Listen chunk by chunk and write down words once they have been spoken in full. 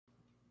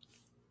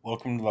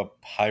Welcome to the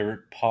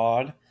Pirate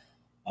Pod.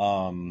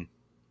 Um,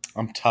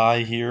 I'm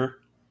Ty here,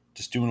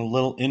 just doing a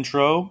little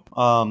intro.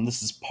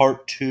 This is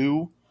part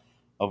two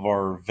of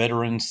our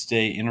Veterans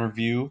Day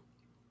interview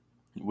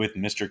with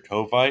Mr.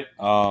 Kovite.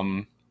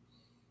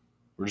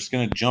 We're just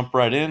gonna jump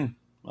right in.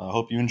 I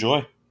hope you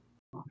enjoy.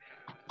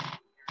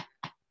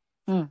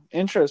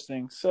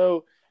 Interesting.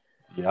 So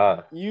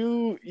Yeah.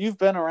 you've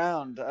been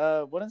around.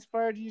 What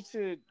inspired you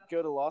to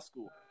go to law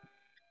school?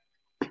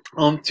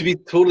 To be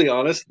totally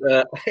honest,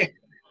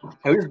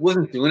 I just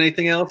wasn't doing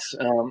anything else.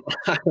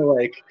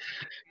 I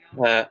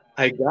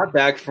got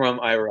back from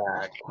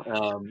Iraq,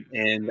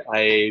 and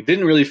I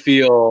didn't really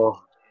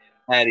feel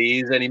at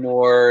ease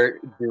anymore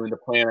doing the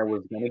plan I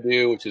was going to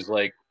do, which is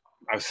like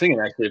I was thinking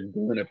actually of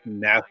doing a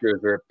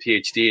master's or a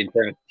PhD and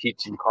trying to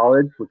teach in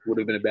college, which would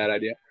have been a bad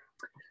idea.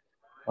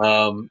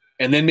 And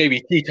then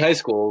maybe teach high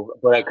school,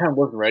 but I kind of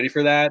wasn't ready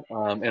for that.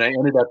 And I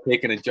ended up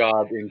taking a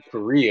job in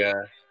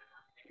Korea,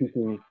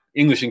 teaching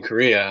English in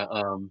Korea.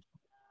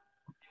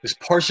 Was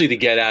partially to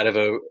get out of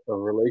a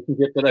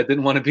relationship that I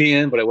didn't want to be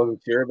in, but I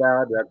wasn't sure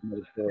about. That's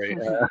another story.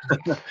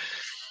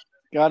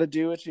 Got to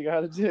do what you got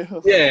to do.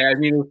 Yeah, I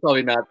mean, it was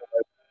probably not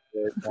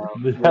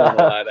a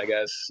lot, I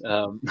guess.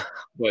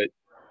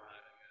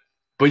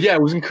 But yeah, I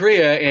was in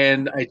Korea,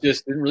 and I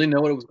just didn't really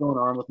know what was going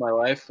on with my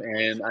life,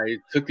 and I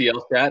took the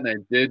LSAT, and I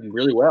did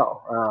really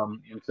well.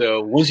 And so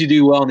once you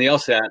do well in the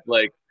LSAT,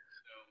 like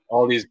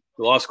all these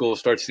law schools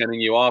start sending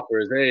you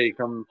offers, hey,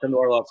 come to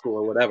our law school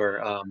or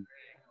whatever.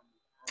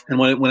 And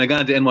when I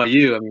got into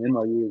NYU, I mean,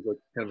 NYU is like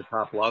kind of a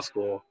top law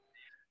school,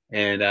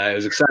 and it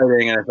was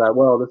exciting. And I thought,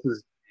 well,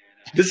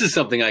 this is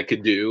something I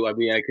could do. I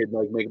mean, I could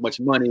like make much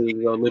money,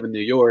 live in New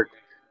York.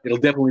 It'll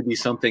definitely be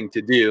something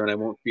to do, and I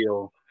won't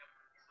feel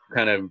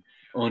kind of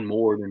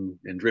unmoored and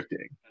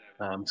drifting.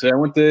 So I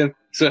went to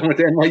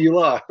NYU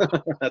Law.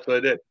 That's what I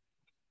did.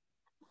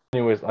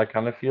 Anyways, I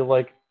kind of feel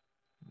like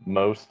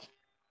most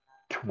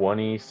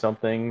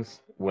 20-somethings,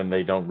 when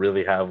they don't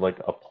really have like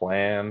a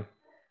plan,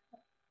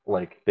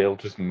 like they'll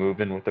just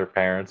move in with their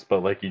parents,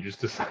 but like you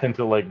just decide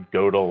to like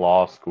go to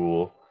law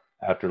school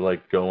after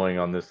like going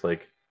on this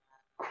like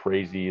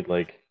crazy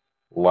like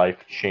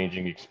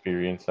life-changing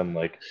experience and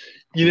like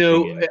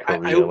a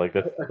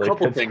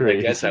couple things crazy.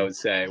 I guess I would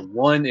say.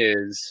 One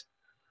is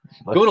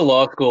going to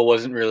law school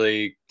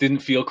didn't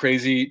feel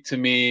crazy to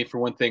me. For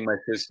one thing, my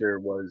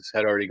sister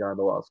had already gone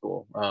to law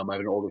school. I have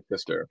an older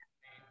sister.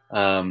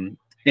 And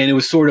it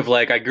was sort of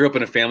like I grew up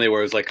in a family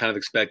where it was like kind of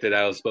expected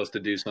I was supposed to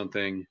do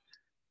something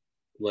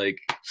like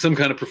some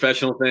kind of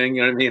professional thing.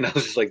 You know what I mean? I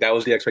was just like, that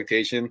was the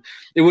expectation.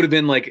 It would have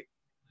been like,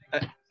 I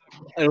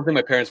don't think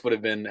my parents would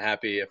have been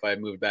happy if I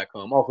moved back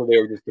home. Also, they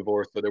were just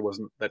divorced, so there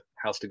wasn't that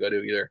house to go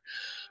to either.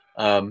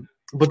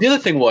 But the other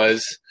thing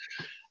was,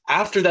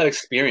 after that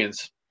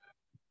experience,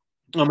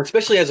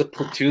 especially as a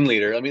platoon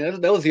leader, I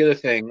mean, that was the other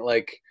thing.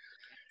 Like,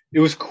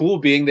 it was cool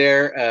being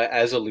there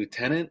as a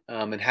lieutenant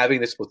and having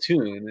this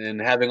platoon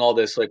and having all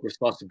this like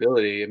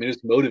responsibility. I mean, it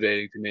was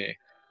motivating to me.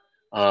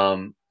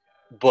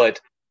 But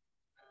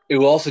it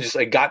was also just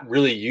I got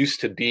really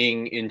used to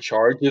being in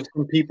charge of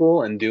some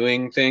people and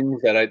doing things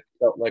that I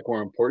felt like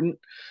were important.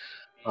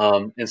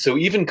 And so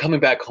even coming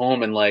back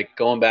home and like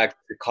going back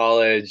to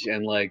college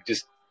and like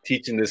just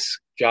teaching this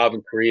job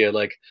in Korea,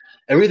 like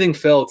everything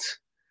felt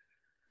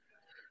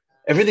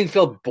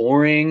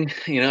boring.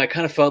 You know, I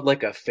kind of felt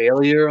like a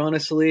failure,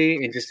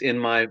 honestly, and just in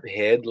my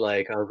head,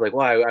 like I was like,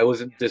 wow, I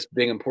wasn't this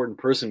big important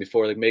person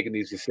before, like making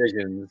these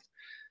decisions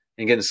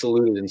and getting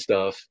saluted and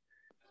stuff.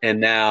 And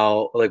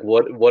now, like,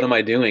 what am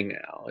I doing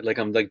now? Like,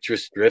 I'm like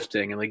just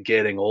drifting and like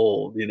getting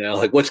old, you know,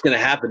 like what's going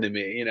to happen to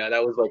me? You know,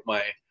 that was like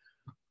my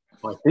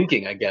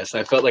thinking, I guess.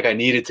 I felt like I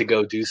needed to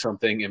go do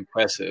something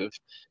impressive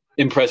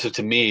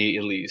to me,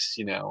 at least,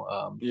 you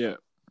know?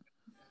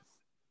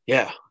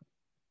 Yeah.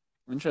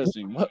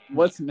 Interesting.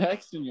 What's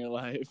next in your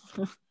life?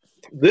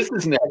 This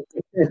is next.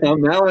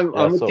 I'm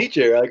a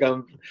teacher. Like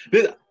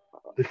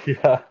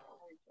yeah.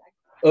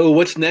 Oh,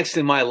 what's next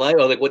in my life?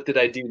 Oh, like what did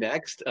I do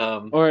next?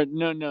 Or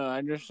no,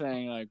 I'm just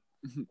saying like,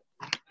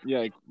 yeah,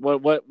 like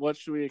what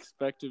should we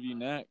expect of you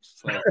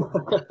next? Like,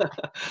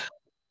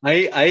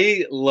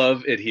 I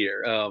love it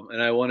here,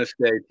 and I want to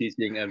stay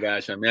teaching at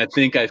Vashon. I mean, I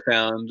think I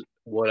found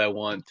what I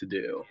want to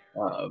do.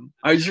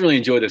 I just really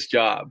enjoy this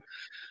job.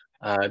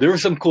 There were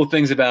some cool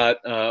things about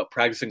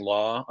practicing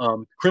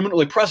law.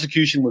 Criminal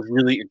prosecution was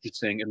really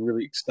interesting and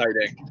really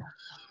exciting,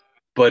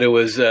 but it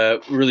was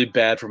really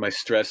bad for my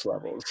stress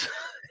levels.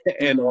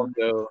 And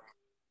also,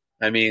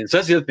 I mean, so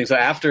that's the other thing. So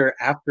after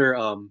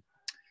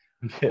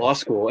law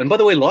school, and by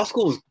the way, law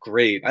school was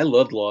great. I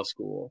loved law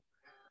school.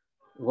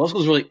 Law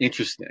school is really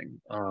interesting,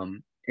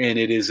 and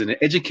it is an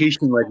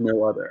education like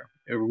no other.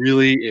 It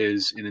really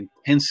is an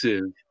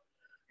intensive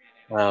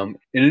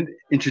an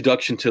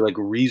introduction to like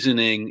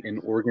reasoning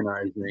and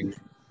organizing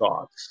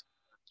thoughts.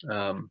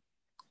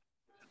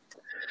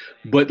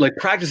 But like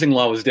practicing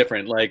law was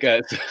different. Like, and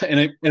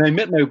I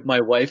met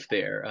my wife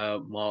there,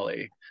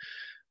 Molly.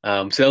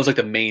 So that was like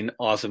the main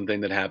awesome thing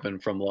that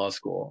happened from law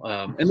school.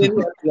 And then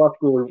after law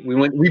school,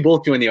 we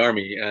both joined the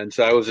Army, and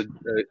so I was an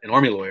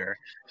Army lawyer.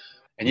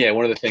 yeah,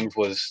 one of the things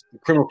was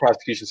criminal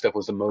prosecution stuff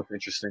was the most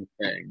interesting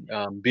thing.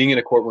 Being in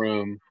a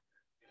courtroom,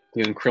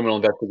 doing criminal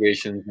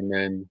investigations, and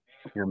then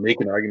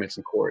making arguments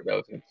in court. That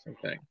was an interesting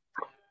thing.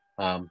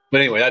 But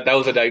anyway, that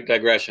was a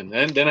digression.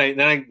 And then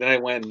I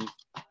went and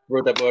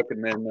wrote that book,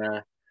 and then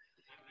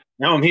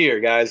now I'm here,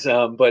 guys.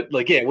 But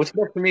like, yeah, what's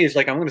next for me is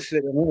like I'm going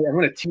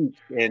to teach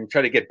and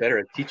try to get better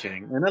at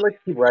teaching. And I like to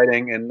keep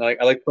writing, and like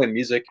I like playing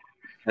music.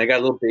 And I got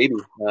a little baby.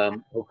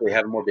 Hopefully,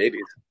 having more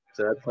babies.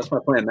 So that's my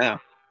plan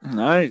now.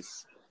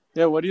 Nice.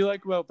 Yeah. What do you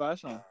like about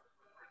Vashon?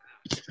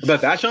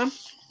 About Vashon?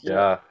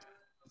 Yeah.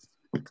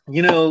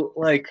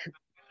 Like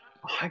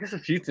I guess a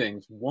few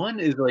things. One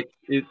is like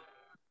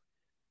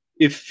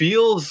it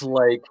feels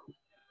like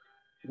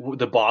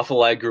the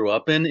Bothell I grew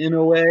up in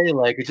a way.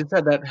 Like it just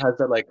has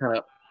that like kind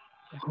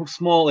of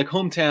small like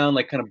hometown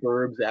like kind of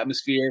burbs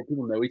atmosphere.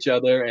 People know each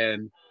other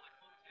and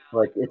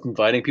like it's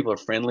inviting. People are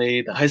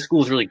friendly. The high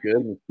school is really good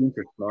and the students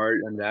are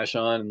smart and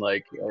Vashon and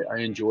like I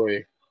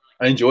enjoy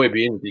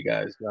being with you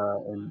guys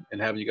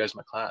and having you guys in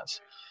my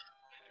class.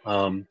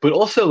 But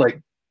also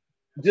like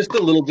just a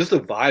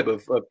vibe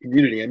of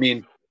community. I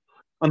mean,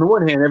 on the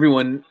one hand,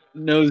 everyone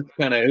knows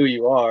kind of who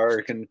you are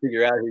or can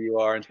figure out who you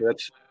are, and so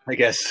that's, I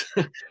guess,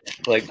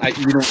 like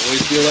you don't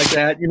always feel like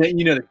that. You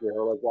know the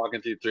deal. Like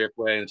walking through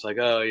Thriftway, and it's like,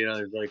 oh,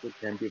 there's like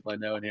 10 people I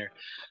know in here.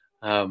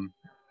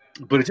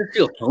 But it just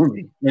feels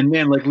homey. And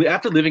man, like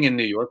after living in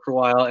New York for a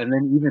while, and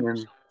then even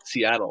in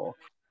Seattle,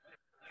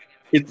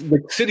 it's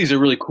like cities are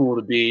really cool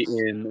to be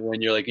in when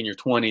you're like in your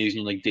 20s and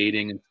you're like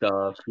dating and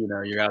stuff.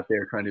 You're out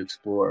there trying to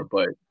explore,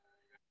 but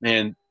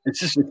man, it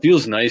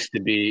feels nice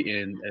to be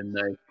in a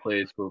nice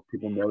place where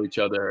people know each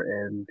other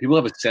and people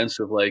have a sense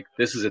of like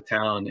this is a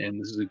town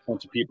and this is a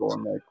bunch of people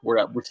and like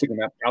we're sticking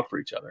out for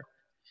each other.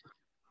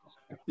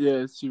 Yeah,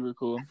 it's super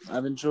cool.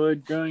 I've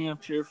enjoyed growing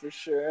up here for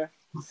sure.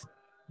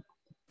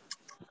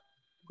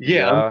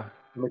 Yeah.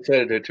 I'm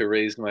excited to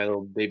raise my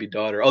little baby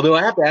daughter. Although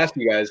I have to ask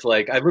you guys,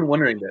 like I've been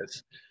wondering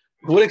this.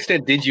 To what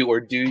extent do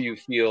you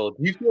feel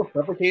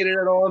suffocated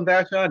at all in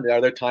Vashon?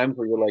 Are there times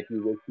where you're like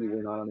you wish you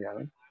were not on the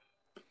island?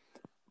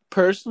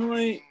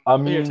 Personally, I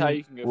mean, Ty,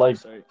 you can go like,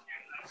 first,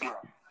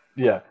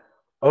 yeah,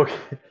 okay.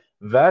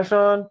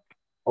 Vashon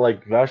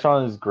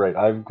is great.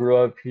 I grew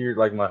up here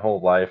like my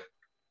whole life.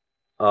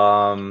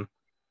 The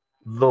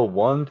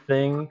one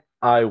thing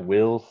I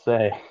will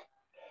say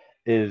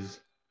is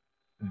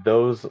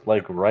those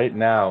like right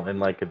now in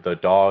like the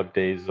dog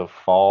days of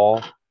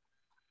fall,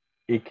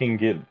 it can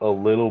get a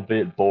little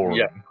bit boring.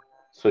 Yeah.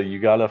 So you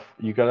gotta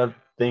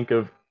think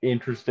of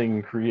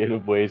interesting,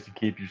 creative ways to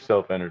keep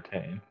yourself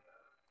entertained.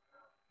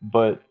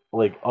 But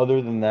like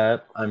other than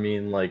that, I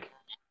mean like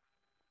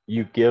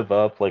you give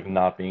up like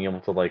not being able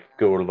to like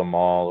go to the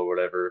mall or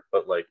whatever,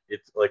 but like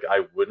it's like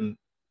I wouldn't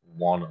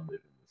want to live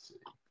in the city.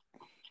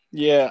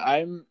 Yeah,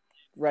 I'm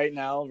right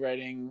now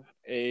writing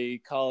a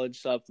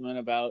college supplement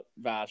about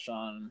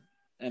Vashon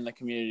and the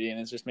community, and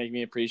it's just making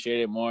me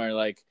appreciate it more.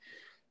 Like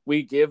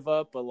we give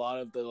up a lot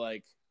of the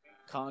like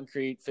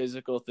concrete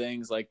physical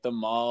things like the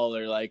mall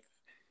or like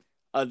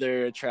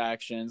other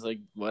attractions like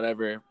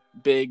whatever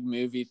big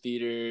movie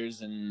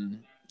theaters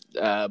and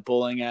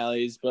bowling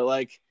alleys, but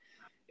like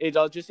it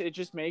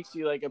just makes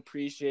you like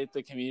appreciate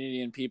the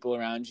community and people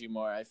around you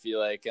more, I feel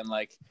like. And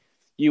like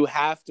you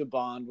have to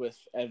bond with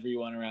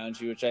everyone around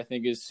you, which I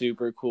think is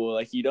super cool.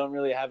 Like you don't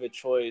really have a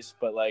choice,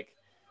 but like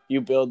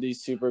you build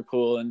these super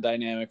cool and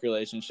dynamic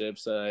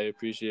relationships that I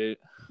appreciate.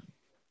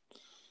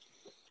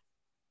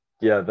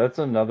 Yeah, that's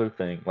another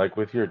thing. Like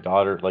with your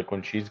daughter, like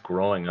when she's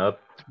growing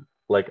up,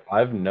 like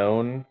I've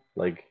known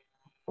like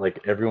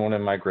everyone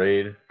in my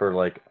grade for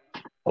like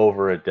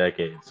over a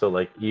decade. So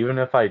like even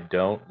if I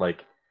don't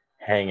like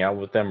hang out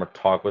with them or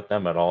talk with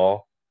them at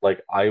all,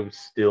 like I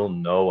still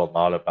know a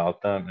lot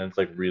about them and it's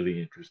like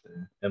really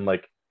interesting. And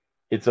like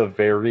it's a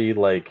very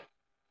like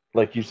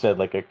you said,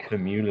 like a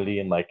community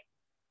and like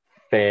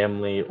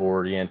family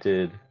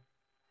oriented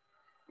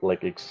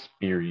like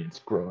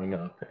experience growing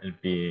up and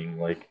being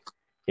like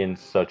in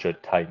such a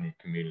tight knit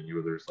community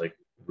where there's like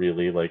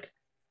really like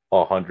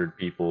 100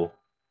 people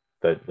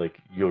that like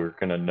you're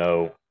gonna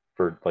know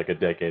for like a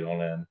decade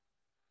on end.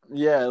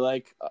 Yeah,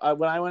 like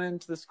when I went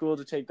into the school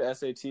to take the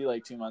SAT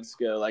like 2 months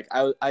ago, like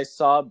I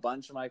saw a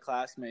bunch of my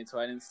classmates who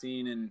I hadn't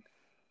seen in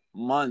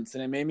months,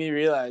 and it made me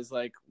realize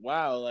like,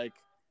 wow, like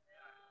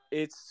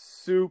it's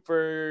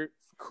super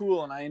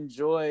cool, and I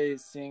enjoy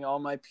seeing all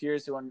my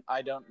peers who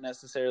I don't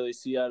necessarily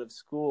see out of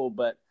school,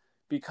 but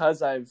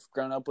because I've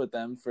grown up with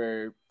them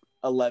for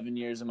 11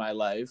 years of my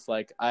life,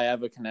 like I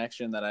have a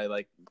connection that I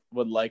like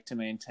would like to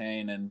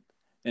maintain and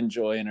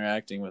enjoy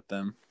interacting with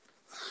them.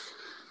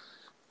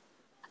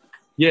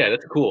 Yeah,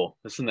 that's cool.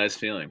 That's a nice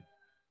feeling.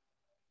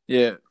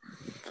 Yeah.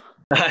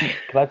 Can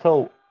I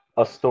tell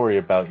a story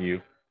about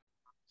you?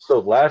 So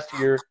last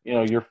year,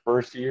 your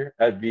first year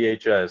at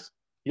VHS,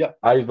 yeah,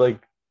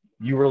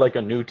 you were like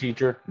a new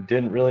teacher,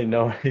 didn't really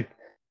know anything.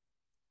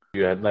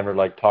 You had never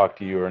like talked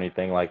to you or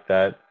anything like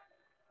that.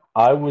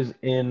 I was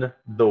in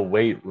the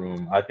weight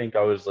room. I think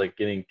I was like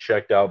getting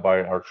checked out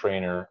by our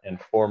trainer and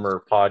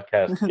former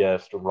podcast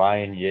guest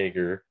Ryan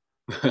Yeager.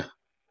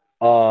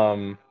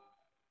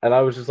 and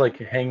I was just like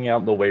hanging out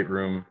in the weight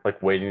room,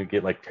 like waiting to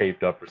get like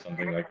taped up or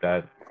something like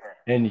that.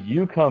 And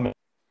you come in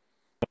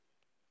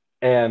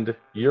and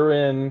you're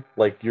in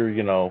like your,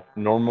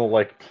 normal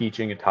like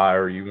teaching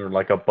attire. You're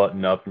like a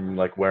button up and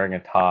like wearing a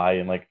tie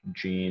and like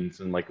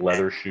jeans and like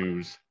leather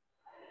shoes.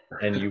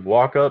 And you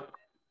walk up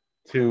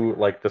to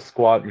like the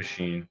squat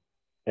machine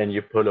and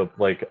you put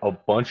like a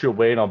bunch of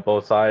weight on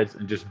both sides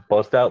and just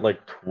bust out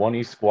like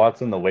 20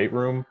 squats in the weight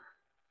room,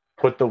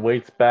 put the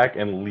weights back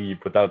and leave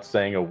without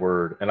saying a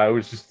word. And I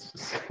was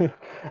just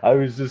I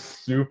was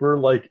just super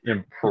like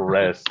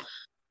impressed.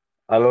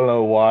 I don't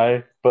know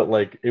why, but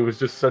like it was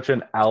just such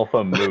an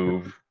alpha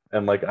move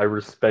and like I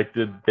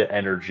respected the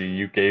energy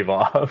you gave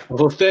off.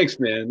 Well, thanks,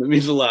 man. That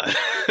means a lot.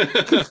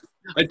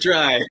 I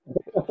try.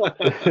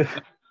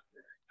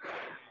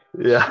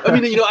 Yeah. I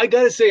mean, I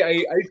gotta say,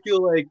 I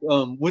feel like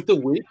with the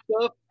weight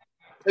stuff,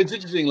 it's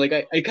interesting. Like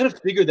I kind of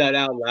figured that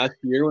out last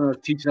year when I was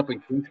teaching up in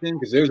Kingston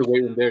because there's a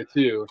weight room there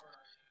too.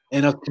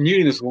 And I was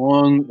commuting this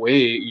long way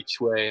each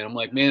way, and I'm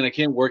like, man, I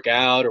can't work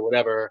out or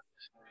whatever.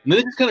 And then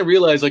I just kind of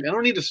realized, like, I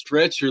don't need to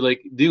stretch or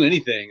like do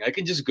anything. I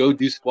can just go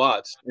do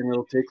squats, and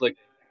it'll take like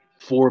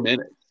 4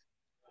 minutes,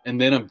 and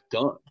then I'm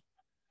done.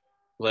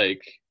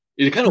 Like,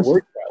 it kind of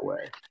works that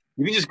way.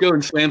 You can just go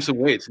and slam some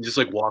weights and just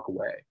like walk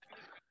away.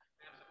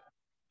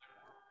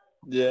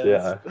 Yeah,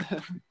 Yeah.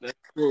 that's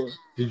cool.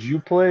 Did you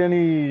play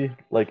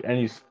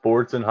any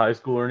sports in high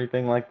school or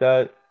anything like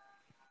that?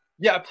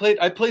 Yeah,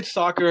 I played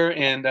soccer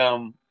and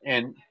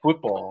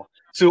football.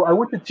 So I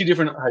went to 2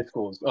 different high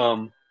schools.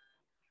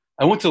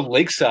 I went to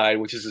Lakeside,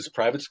 which is this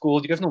private school.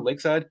 Do you guys know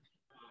Lakeside?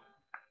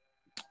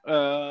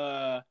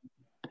 I've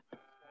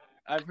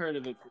heard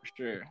of it for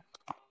sure.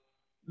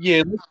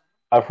 Yeah,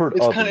 I've heard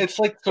it's of kind of it, it's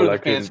like sort but of I a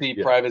couldn't. fancy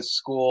Yeah. private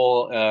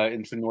school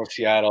in North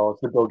Seattle.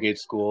 It's the Bill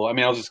Gates school. I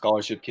mean, I was a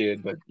scholarship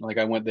kid, but like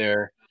I went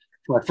there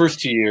for my first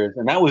 2 years,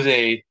 and that was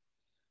a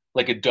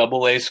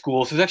double A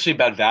school. So it's actually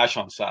about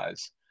Vashon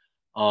size.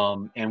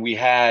 And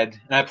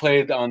I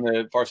played on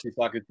the varsity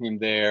soccer team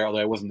there, although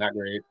I wasn't that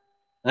great.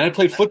 And I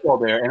played football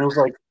there, and it was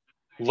like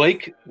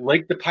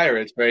the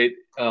Pirates, right?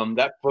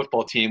 That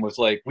football team was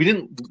like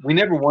we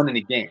never won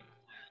any games,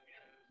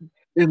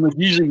 and like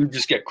usually we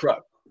just get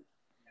crushed,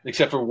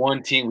 except for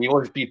one team. We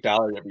always beat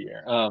Ballard every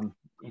year.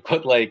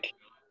 But like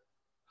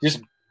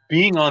just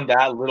being on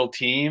that little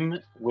team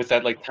with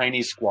that like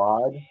tiny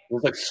squad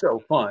was like so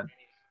fun.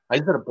 I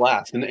just had a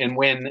blast. And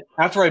when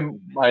after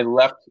I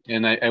left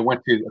and I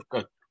went to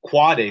a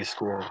quad A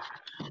school,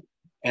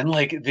 and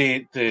like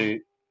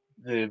the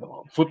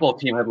football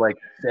team had like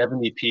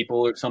 70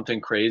 people or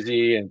something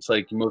crazy, and it's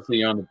like mostly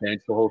you're on the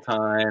bench the whole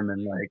time,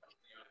 and like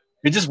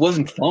it just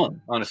wasn't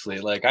fun, honestly.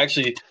 Like I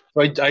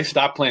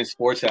stopped playing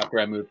sports after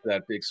I moved to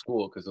that big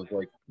school because I was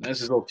like,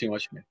 this is a little too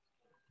much for me.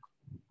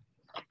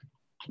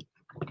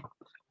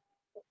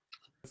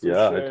 For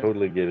Yeah, I sure.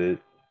 totally get it.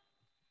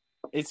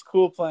 It's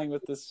cool playing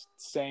with this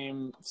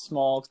same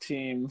small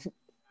team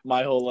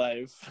my whole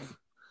life.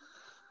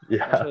 I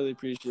Yeah. totally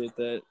appreciate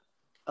that.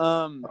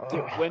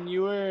 When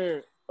you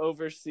were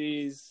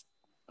overseas,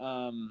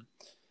 are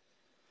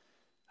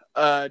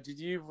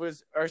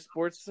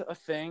sports a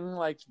thing?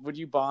 Like, would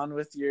you bond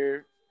with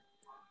your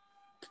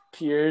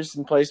peers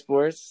and play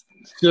sports?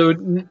 So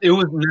it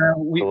was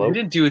we Hello?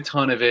 didn't do a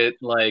ton of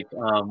it. Like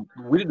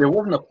there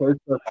wasn't a place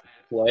for us to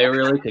play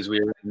really because we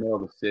were in the middle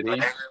of the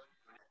city.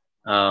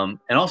 And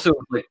also it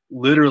was like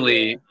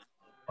literally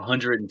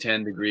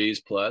 110 degrees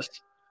plus.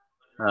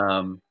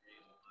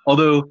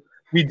 Although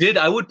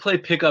I would play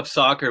pickup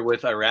soccer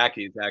with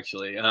Iraqis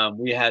actually.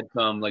 We had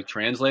some like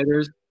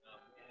translators,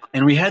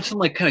 and we had some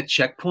like kind of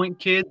checkpoint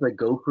kids, like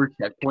gopher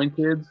checkpoint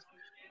kids.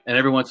 And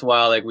every once in a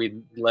while, like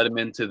we'd let them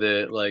into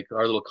the like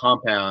our little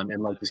compound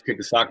and like just kick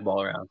the soccer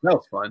ball around. That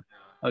was fun.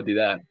 I would do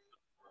that.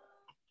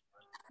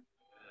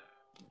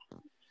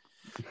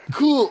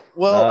 Cool.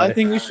 Well, I Nice.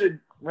 think we should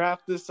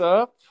wrap this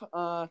up.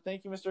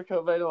 Thank you, Mr.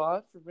 Kovite, a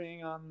lot for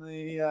being on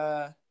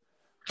the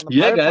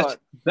Yeah, Pirate guys. Pod.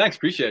 Thanks.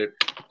 Appreciate it.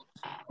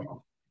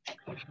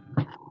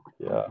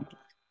 Yeah.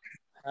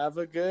 Have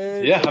a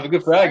good Yeah. Have a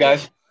good Friday,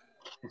 guys.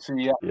 See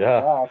you. Yeah.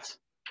 Bye.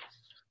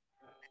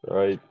 All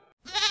right.